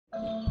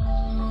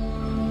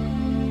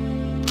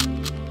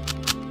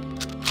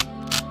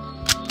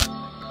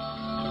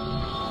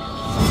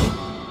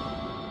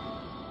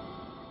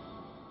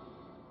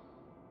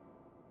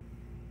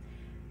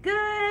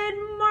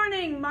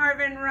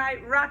Marvin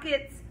Wright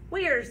Rockets.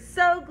 We are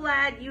so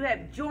glad you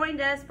have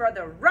joined us for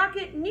the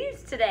Rocket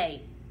News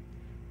today.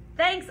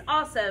 Thanks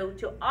also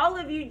to all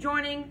of you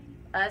joining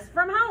us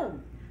from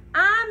home.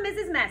 I'm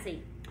Mrs.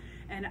 Massey.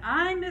 And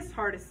I'm Miss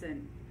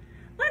Hardison.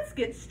 Let's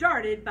get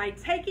started by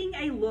taking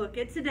a look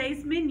at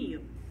today's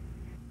menu.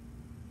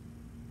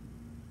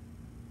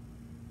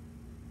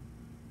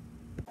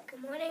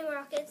 Good morning,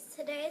 Rockets.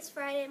 Today is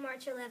Friday,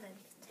 March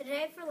 11th.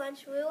 Today for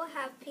lunch we will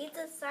have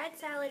pizza, side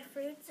salad,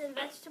 fruits and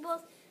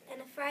vegetables,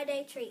 and a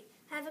Friday treat.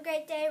 Have a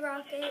great day,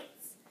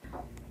 Rockets.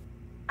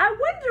 I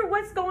wonder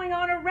what's going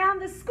on around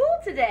the school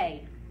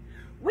today.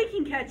 We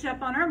can catch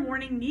up on our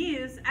morning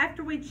news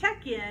after we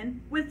check in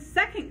with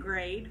second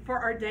grade for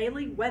our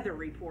daily weather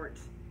report.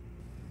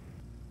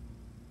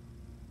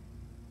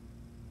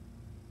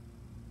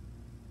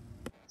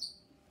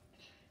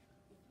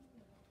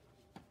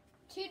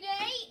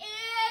 Today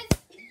is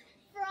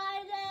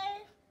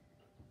Friday,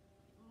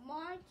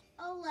 March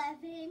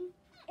 11.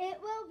 It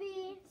will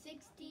be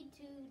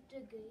 62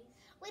 degrees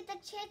with a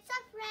chance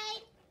of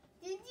rain.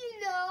 Did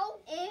you know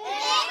it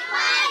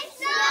might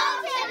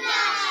snow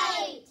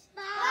tonight?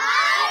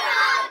 Bye,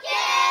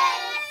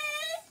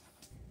 Rockets!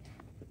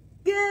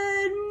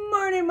 Good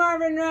morning,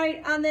 Marvin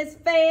Wright, on this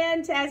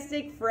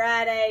fantastic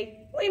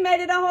Friday. We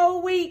made it a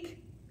whole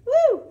week.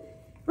 Woo!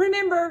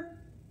 Remember,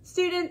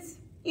 students,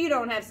 you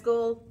don't have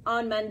school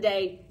on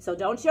Monday, so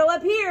don't show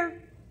up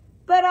here.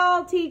 But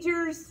all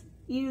teachers,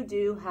 you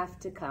do have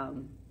to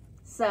come.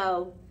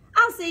 So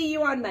I'll see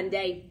you on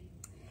Monday.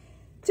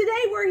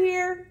 Today we're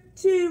here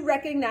to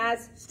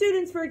recognize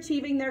students for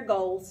achieving their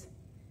goals.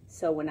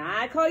 So when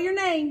I call your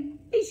name,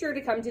 be sure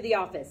to come to the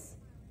office.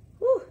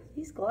 Whew,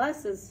 these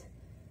glasses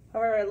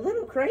are a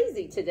little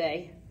crazy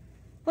today.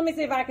 Let me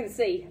see if I can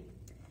see.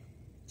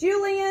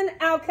 Julian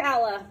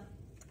Alcala,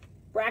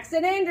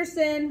 Braxton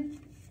Anderson,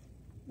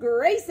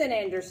 Grayson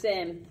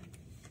Anderson,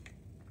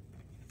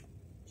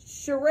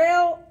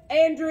 Sherelle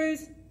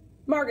Andrews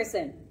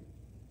Margison.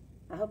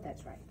 I hope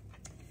that's right.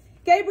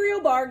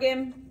 Gabriel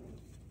Bargan,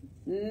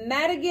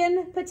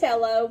 Madigan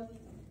Patello,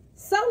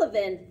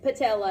 Sullivan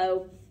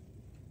Patello,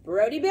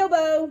 Brody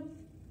Bilbo,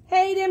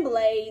 Hayden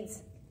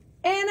Blades,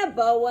 Anna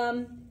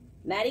Boehm,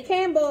 Maddie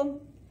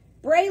Campbell,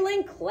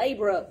 Braylon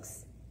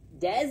Claybrooks,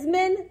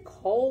 Desmond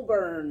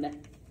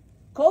Colburn,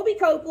 Colby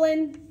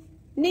Copeland,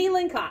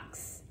 Neelan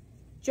Cox,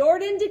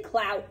 Jordan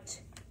DeClout,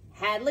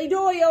 Hadley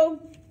Doyle,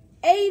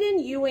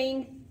 Aiden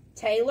Ewing,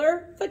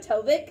 Taylor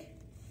Fatovic,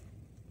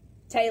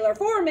 Taylor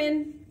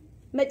Foreman,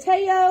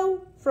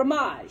 Mateo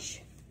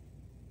Fromage,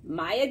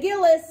 Maya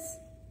Gillis,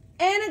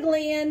 Anna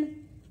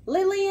Glenn,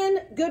 Lillian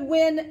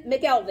Goodwin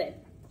McElvin,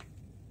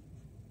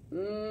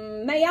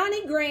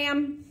 Mayani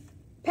Graham,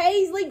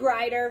 Paisley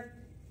Grider,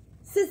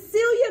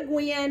 Cecilia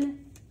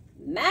Gwynn,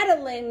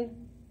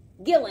 Madeline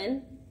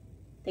Gillen,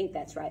 I think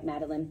that's right,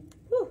 Madeline,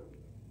 whew,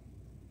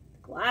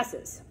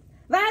 glasses,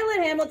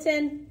 Violet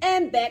Hamilton,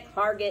 and Beck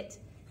Hargett.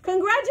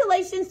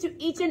 Congratulations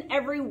to each and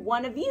every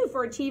one of you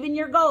for achieving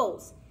your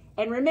goals.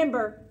 And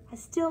remember, I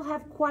still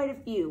have quite a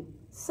few.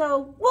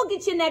 So we'll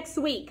get you next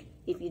week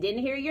if you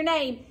didn't hear your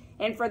name.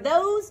 And for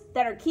those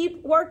that are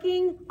keep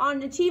working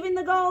on achieving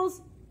the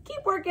goals,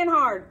 keep working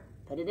hard.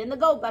 Put it in the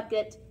goal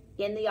bucket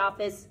in the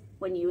office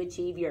when you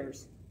achieve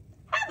yours.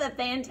 Have a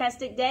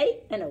fantastic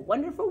day and a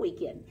wonderful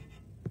weekend.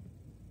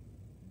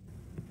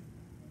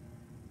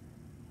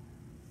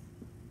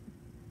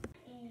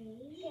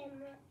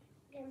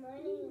 Good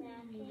morning,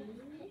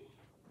 Rockets.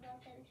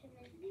 Welcome to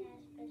Miss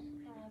Casper's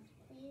class.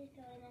 Please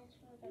join us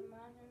for the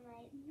Marvin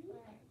Wright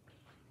flag.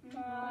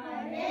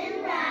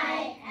 Marvin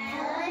Wright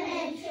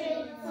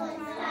Elementary will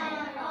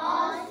inspire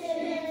all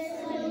students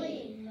to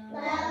lead.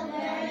 Love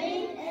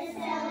learning,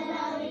 excel in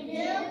all we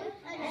do,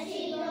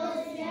 achieve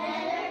goals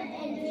together,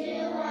 and do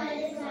what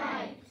is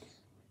right.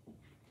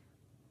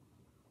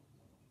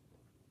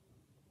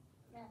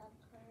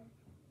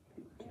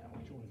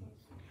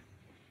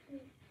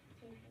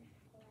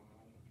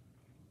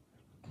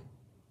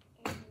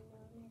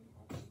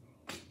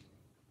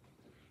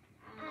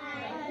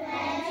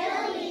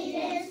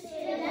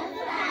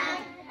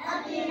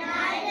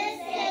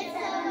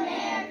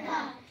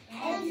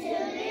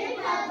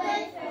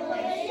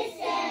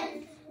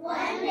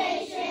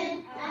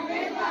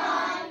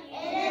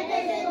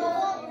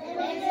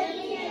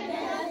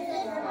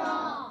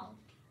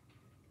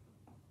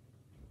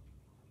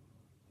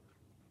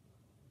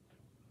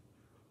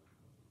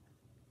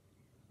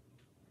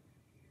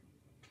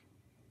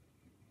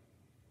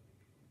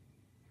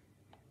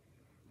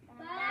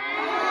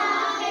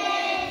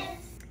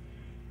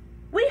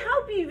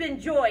 You've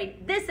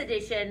enjoyed this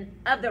edition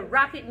of the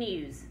Rocket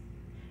News.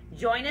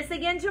 Join us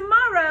again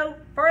tomorrow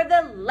for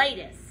the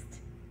latest.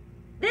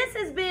 This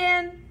has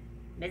been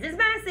Mrs.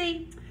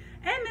 Massey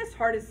And Miss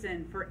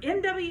Hardison for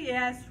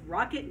MWS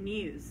Rocket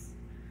News.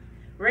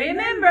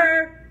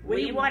 Remember,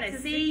 we want to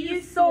see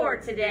you soar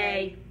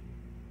today.